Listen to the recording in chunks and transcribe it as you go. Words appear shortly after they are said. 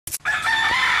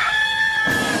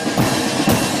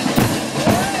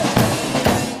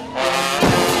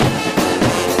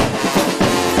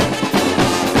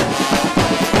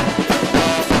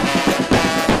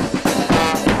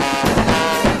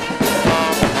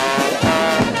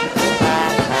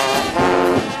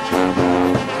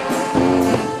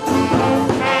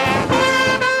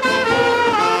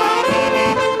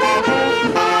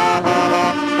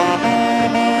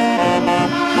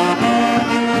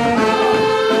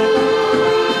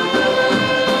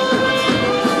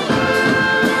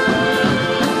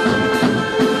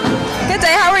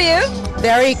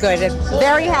very good and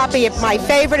very happy. It's my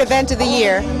favorite event of the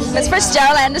year. Ms.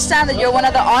 Fitzgerald, I understand that you're one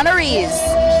of the honorees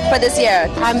for this year.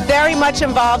 I'm very much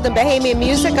involved in Bahamian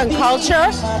music and culture.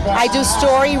 I do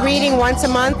story reading once a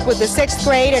month with the 6th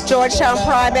grade at Georgetown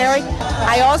Primary.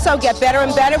 I also get better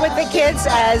and better with the kids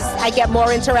as I get more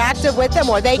interactive with them,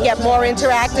 or they get more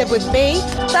interactive with me.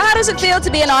 So how does it feel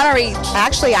to be an honoree?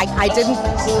 Actually, I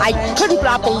couldn't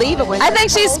not believe it. I think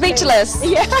she's speechless.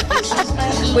 Yeah,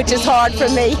 which is hard for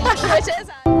me. Which is.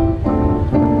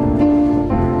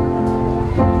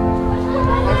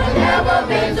 Never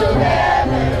been to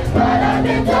heaven, but I've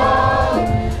been told.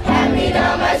 Hand me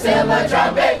down my silver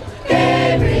trumpet,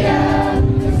 Gabriel.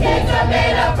 The gates are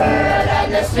made of pearl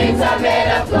and the streets are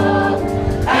made of gold.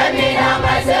 Hand me down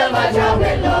my silver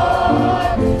trumpet,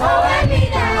 Lord. Oh, hand me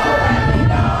down, oh, hand me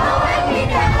down, oh, hand me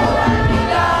down, oh, hand me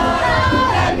down.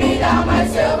 Hand me down my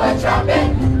silver trumpet,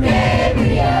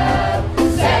 Gabriel.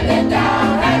 Send it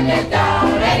down, hand it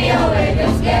down, any way,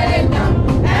 just get it down.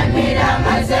 Hand me down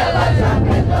my silver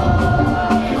trumpet,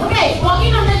 Lord. Okay,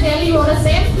 walking on the daily road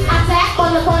says, attack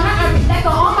on the corner and protect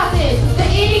all my sins. The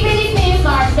itty bitty things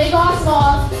are big or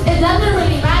small. It doesn't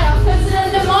really matter, consider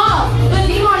them all. The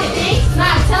demonic things,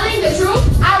 not telling the truth.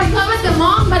 I recovered them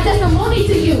all, my testimony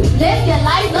to you. Live your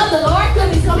life, love the Lord, cause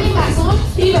he's coming back soon.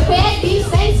 He prepared these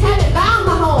saints, heaven bound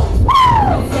my home.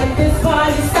 Let's get this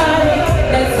party started.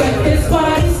 Let's get this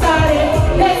party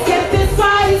started. Let's get this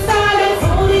party started.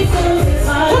 Holy Ghost,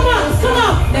 come on, come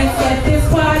on. Let's get this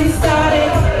party started.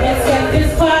 Let's get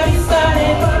this party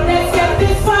started. Let's get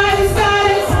this party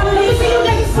started. Let me see you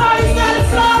get this party started,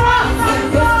 Flora.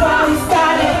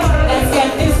 Let's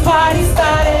get this party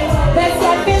started. Let's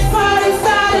get this party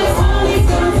started. Holy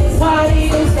Ghost, party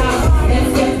is down. Let's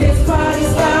get this party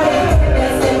started.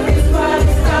 Let's get this party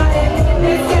started.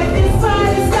 Let's get this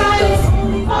party started.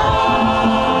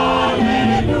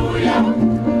 Hallelujah,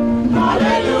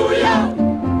 hallelujah,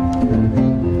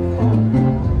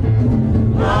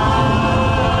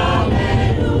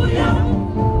 hallelujah.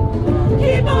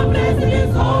 Keep on blessing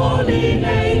his holy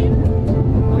name.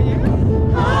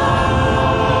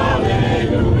 Hallelujah,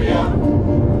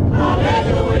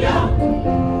 hallelujah.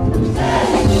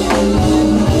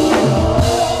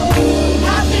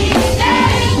 Happy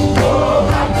day, oh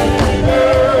happy day,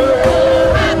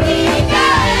 happy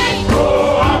day,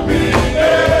 oh happy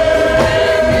day.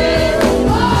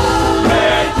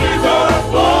 When Jesus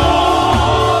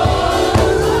born,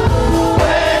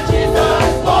 when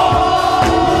Jesus born,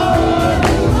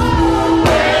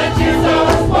 when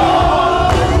Jesus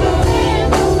born,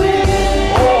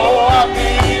 oh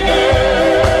happy day.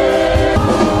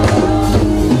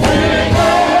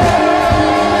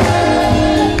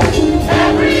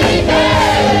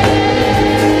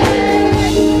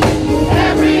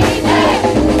 Every day.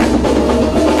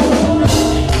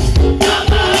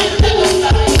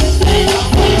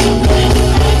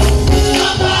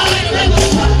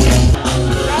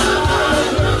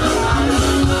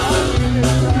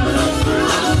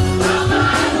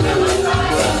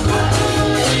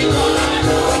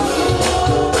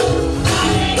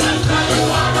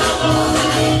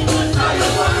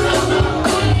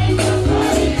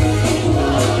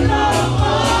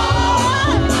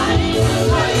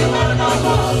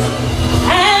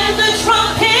 And the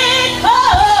trumpet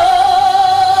calls,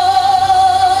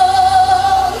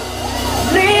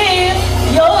 lift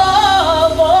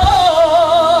your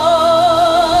voice.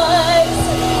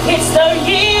 It's the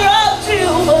year of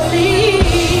Jubilee,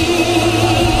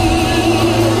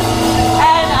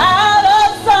 and out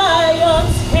of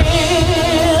Zion's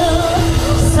hill,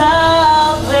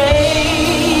 salvation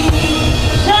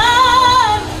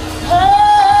comes.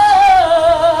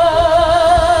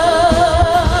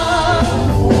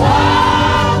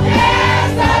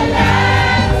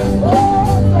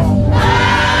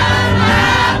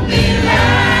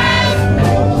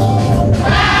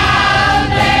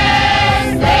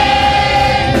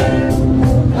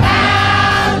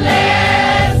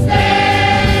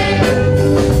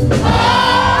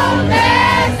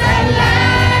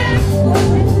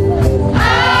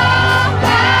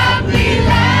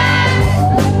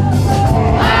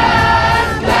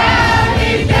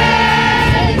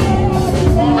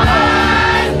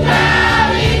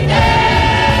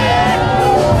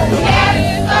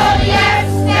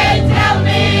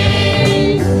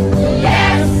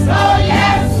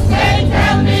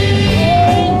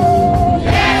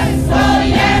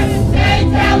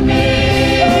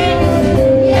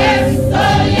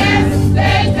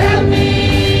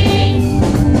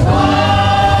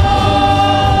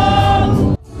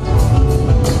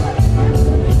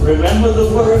 Remember the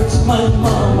words my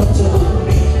mama told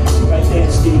me, right there,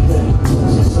 Stephen. She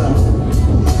said, son,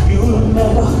 you'll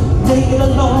never take it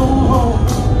alone.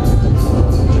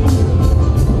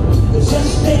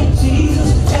 Just take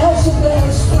Jesus as your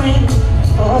best friend.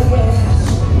 Oh yes,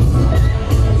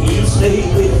 he'll stay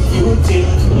with you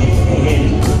till the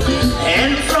end.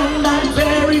 And from that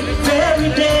very, very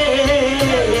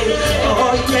day,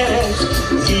 oh yes,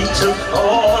 he took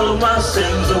all of my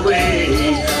sins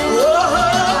away.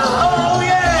 Oh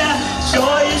yeah,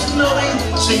 joy is knowing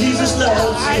Jesus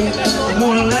loves you. I'm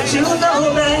gonna let you know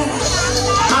that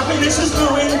happiness is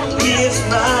knowing he is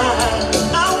mine.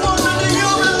 I wonder do you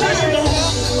believe that?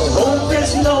 Hope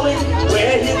is knowing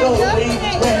where you're going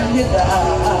when you die.